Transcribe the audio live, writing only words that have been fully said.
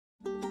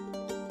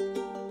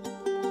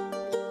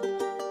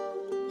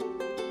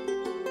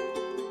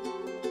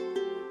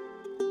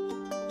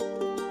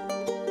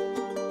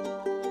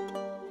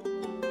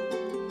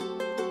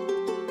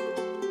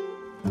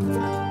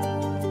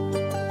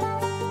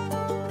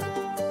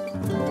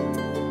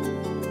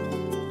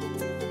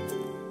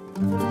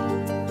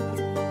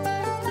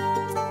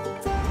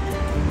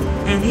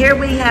And here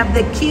we have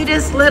the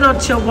cutest little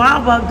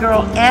Chihuahua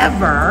girl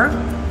ever.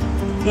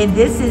 And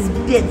this is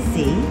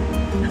BITSY.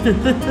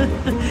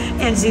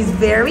 And she's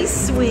very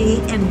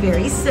sweet and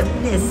very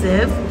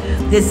submissive.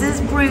 This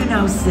is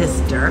Bruno's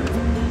sister.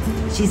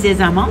 She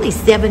says, I'm only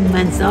 7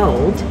 months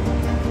old.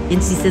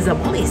 And she says, I'm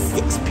only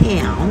 6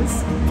 pounds.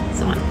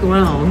 So I'm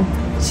grown.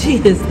 She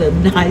is the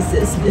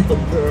nicest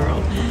little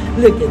girl.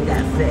 Look at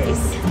that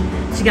face.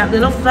 She got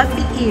little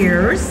fluffy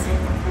ears.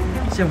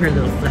 Show her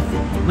little fluffy.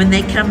 When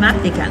they come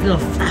up, they got little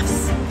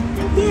fluffs.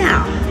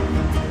 Yeah.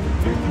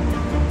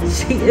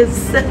 She is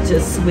such a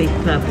sweet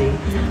puppy.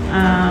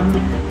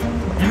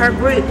 Her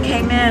group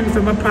came in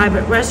from a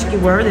private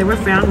rescuer. They were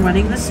found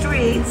running the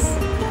streets.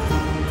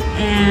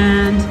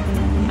 And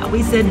yeah,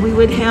 we said we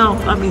would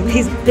help. I mean,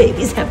 these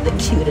babies have the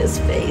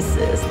cutest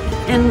faces.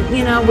 And,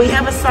 you know, we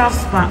have a soft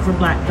spot for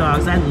black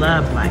dogs. I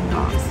love black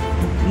dogs.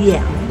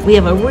 Yeah, we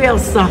have a real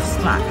soft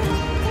spot.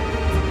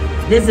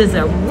 This is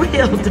a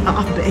real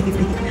doll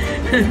baby.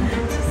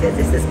 She says,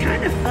 this is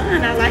kind of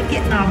fun. I like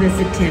getting all this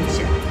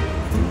attention.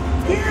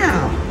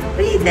 Yeah.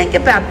 What do you think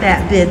about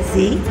that,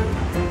 BITSY?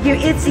 You're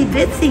itsy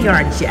bitsy,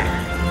 aren't you?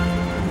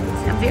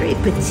 So very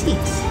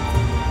petite.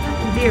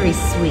 Very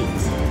sweet.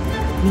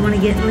 You want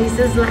to get in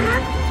Lisa's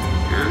lap?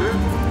 Huh?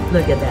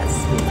 Look at that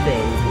sweet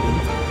baby.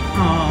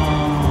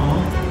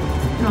 Oh,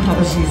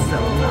 she's so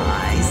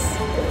nice.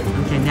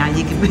 Okay, now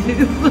you can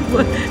move.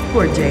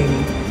 Poor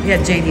Janie. We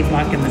had Janie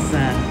blocking the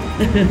sun.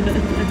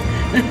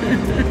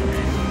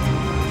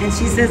 And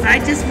she says, I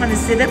just want to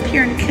sit up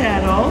here and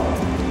cuddle.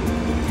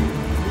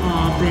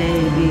 Oh,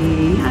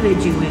 baby, how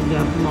did you end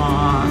up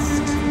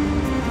lost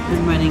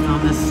and running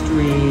on the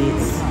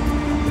streets?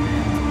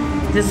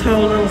 This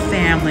whole little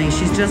family,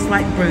 she's just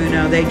like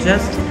Bruno. They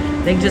just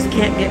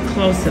can't get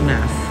close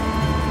enough.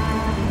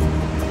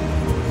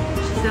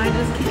 She said, I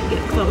just can't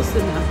get close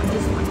enough. I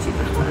just want you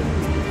to hug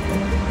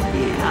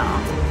me. Yeah.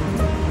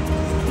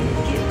 Just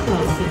can't get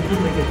close enough.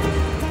 Look at this.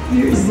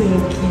 You're so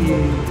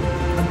cute.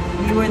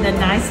 You are the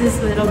nicest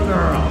little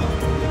girl.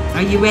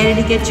 Are you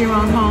ready to get your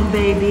own home,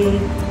 baby?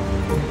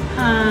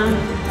 Huh?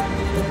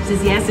 She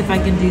says, yes, if I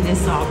can do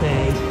this all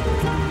day.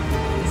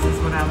 This is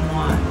what I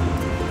want.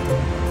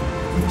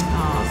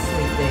 Oh,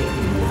 sweet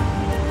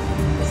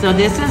baby. So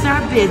this is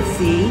our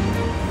BITSY.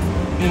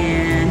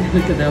 And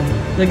look at them.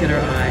 Look at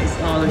her eyes.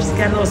 Oh, she's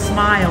got a little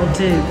smile,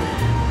 too.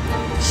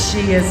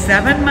 She is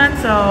 7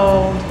 months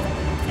old.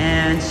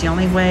 And she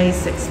only weighs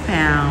 6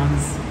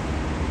 pounds.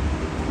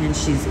 And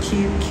she's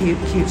cute, cute,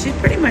 cute. She's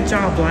pretty much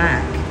all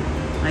black,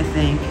 I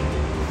think.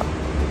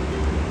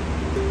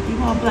 You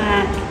all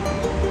black?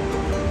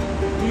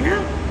 Yeah,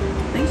 I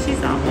think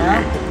she's all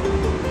black.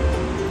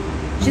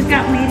 She's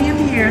got medium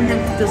hair and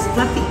those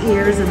fluffy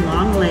ears and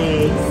long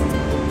legs.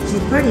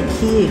 She's pretty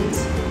cute.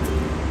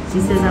 She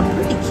says, I'm a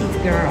pretty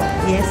cute girl.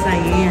 Yes, I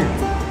am.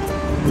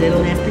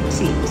 Little and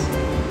petite.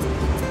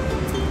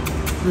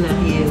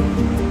 Love you.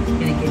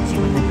 Gonna get you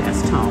in the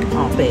best home.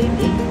 Oh,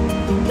 baby.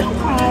 Don't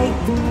cry.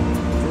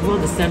 Well,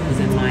 the sun was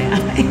in my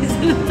eyes.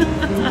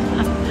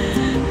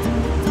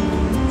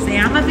 Say,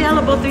 I'm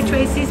available through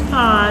Tracy's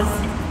Paws.